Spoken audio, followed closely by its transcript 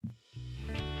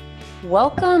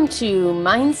Welcome to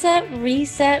Mindset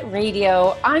Reset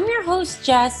Radio. I'm your host,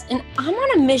 Jess, and I'm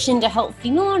on a mission to help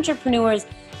female entrepreneurs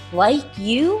like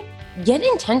you get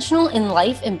intentional in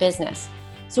life and business.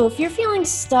 So if you're feeling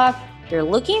stuck, you're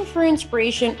looking for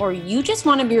inspiration, or you just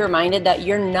want to be reminded that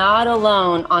you're not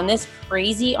alone on this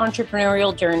crazy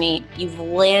entrepreneurial journey, you've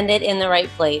landed in the right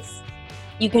place.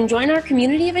 You can join our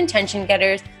community of intention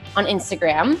getters on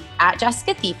Instagram at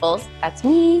Jessica Thiefels, that's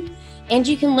me. And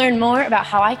you can learn more about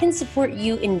how I can support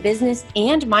you in business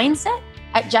and mindset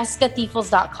at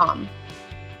jessicathiefels.com.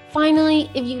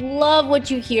 Finally, if you love what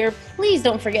you hear, please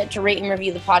don't forget to rate and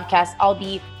review the podcast. I'll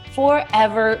be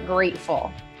forever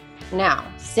grateful. Now,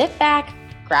 sit back,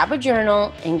 grab a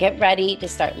journal, and get ready to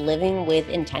start living with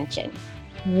intention.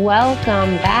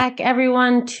 Welcome back,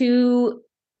 everyone, to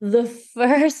the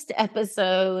first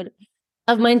episode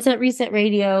of Mindset Reset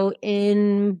Radio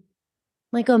in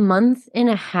like a month and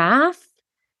a half.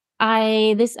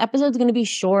 This episode's going to be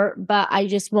short, but I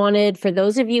just wanted, for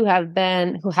those of you who have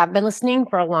been listening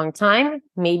for a long time,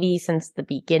 maybe since the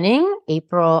beginning,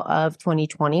 April of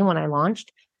 2020 when I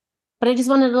launched, but I just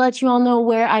wanted to let you all know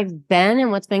where I've been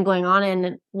and what's been going on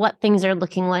and what things are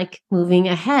looking like moving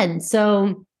ahead.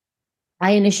 So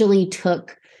I initially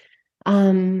took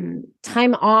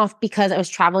time off because I was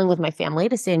traveling with my family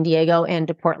to San Diego and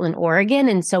to Portland, Oregon.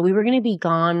 And so we were going to be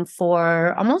gone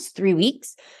for almost 3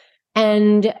 weeks.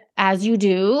 And as you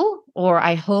do, or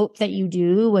I hope that you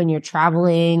do when you're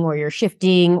traveling or you're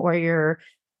shifting or your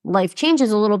life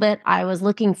changes a little bit, I was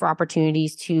looking for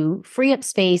opportunities to free up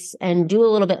space and do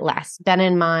a little bit less. Ben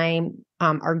and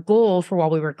our goal for while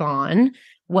we were gone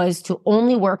was to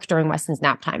only work during Weston's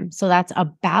nap time. So that's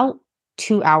about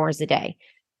 2 hours a day.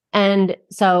 And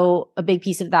so a big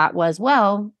piece of that was,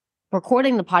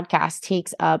 recording the podcast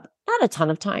takes up not a ton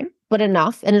of time, but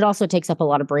enough. And it also takes up a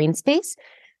lot of brain space.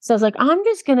 So I was like, I'm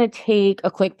just going to take a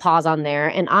quick pause on there.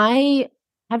 And I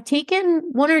have taken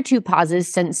 1 or 2 pauses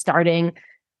since starting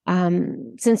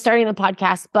the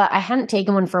podcast, but I hadn't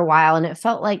taken one for a while. And it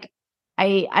felt like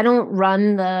I don't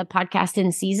run the podcast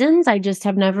in seasons. I just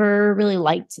have never really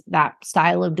liked that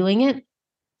style of doing it.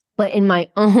 But in my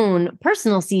own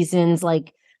personal seasons,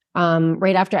 like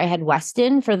right after I had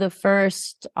Weston for the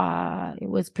first, it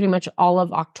was pretty much all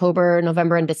of October,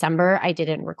 November, and December, I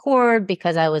didn't record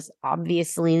because I was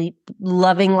obviously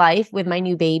loving life with my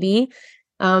new baby.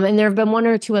 And there have been 1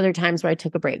 or 2 other times where I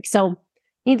took a break. So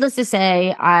needless to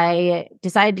say, I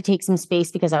decided to take some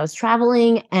space because I was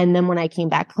traveling. And then when I came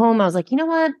back home, I was like, you know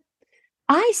what?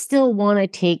 I still want to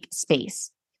take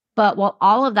space. But while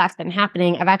all of that's been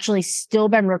happening, I've actually still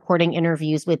been recording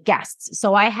interviews with guests.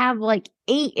 So I have like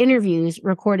 8 interviews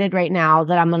recorded right now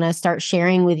that I'm going to start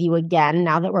sharing with you again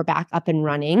now that we're back up and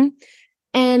running.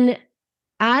 And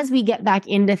as we get back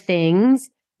into things,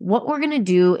 what we're going to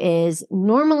do is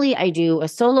normally I do a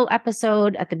solo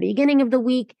episode at the beginning of the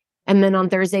week. And then on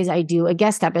Thursdays, I do a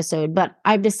guest episode. But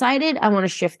I've decided I want to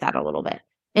shift that a little bit.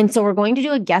 And so we're going to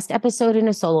do a guest episode and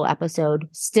a solo episode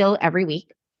still every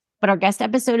week. But our guest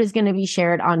episode is going to be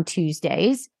shared on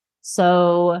Tuesdays.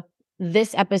 So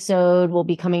this episode will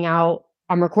be coming out.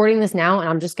 I'm recording this now and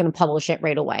I'm just going to publish it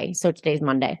right away. So today's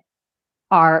Monday.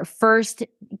 Our first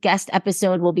guest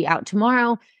episode will be out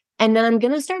tomorrow. And then I'm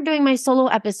going to start doing my solo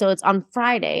episodes on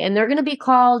Friday. And they're going to be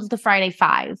called the Friday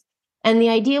 5. And the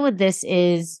idea with this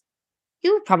is,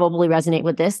 you probably resonate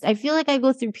with this. I feel like I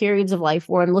go through periods of life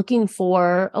where I'm looking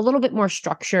for a little bit more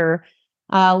structure,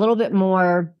 a little bit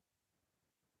more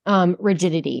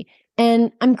rigidity.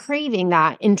 And I'm craving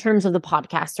that in terms of the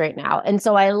podcast right now. And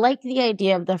so I like the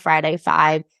idea of the Friday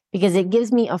 5 because it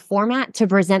gives me a format to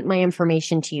present my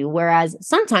information to you. Whereas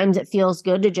sometimes it feels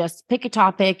good to just pick a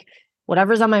topic,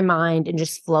 whatever's on my mind, and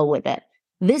just flow with it.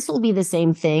 This will be the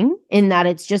same thing in that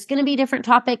it's just going to be different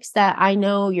topics that I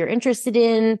know you're interested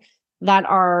in, that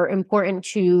are important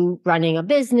to running a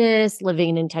business,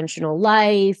 living an intentional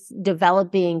life,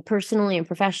 developing personally and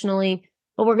professionally.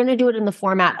 But we're going to do it in the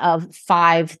format of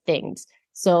 5 things.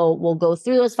 So we'll go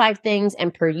through those 5 things.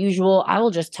 And per usual, I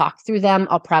will just talk through them.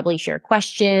 I'll probably share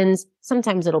questions.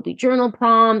 Sometimes it'll be journal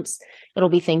prompts. It'll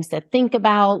be things to think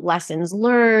about, lessons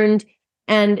learned.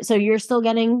 And so you're still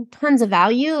getting tons of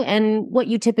value and what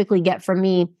you typically get from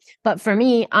me. But for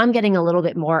me, I'm getting a little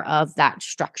bit more of that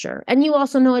structure. And you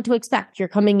also know what to expect. You're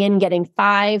coming in getting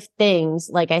 5 things,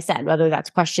 like I said, whether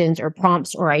that's questions or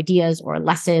prompts or ideas or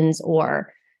lessons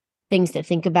or things to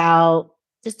think about.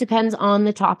 Just depends on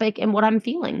the topic and what I'm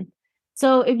feeling.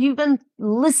 So if you've been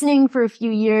listening for a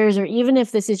few years, or even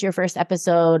if this is your first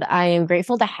episode, I am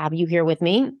grateful to have you here with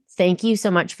me. Thank you so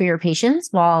much for your patience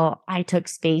while I took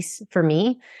space for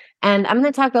me. And I'm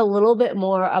going to talk a little bit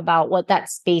more about what that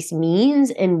space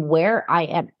means and where I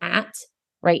am at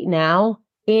right now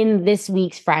in this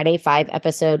week's Friday 5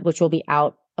 episode, which will be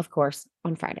out, of course,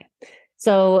 on Friday.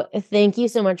 So thank you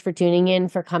so much for tuning in,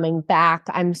 for coming back.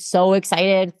 I'm so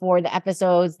excited for the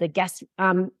episodes, the guest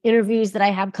interviews that I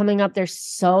have coming up. There's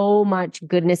so much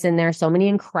goodness in there, so many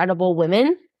incredible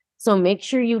women. So make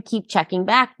sure you keep checking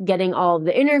back, getting all of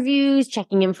the interviews,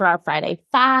 checking in for our Friday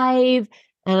 5.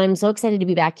 And I'm so excited to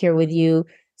be back here with you.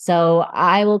 So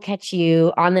I will catch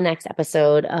you on the next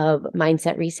episode of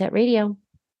Mindset Reset Radio.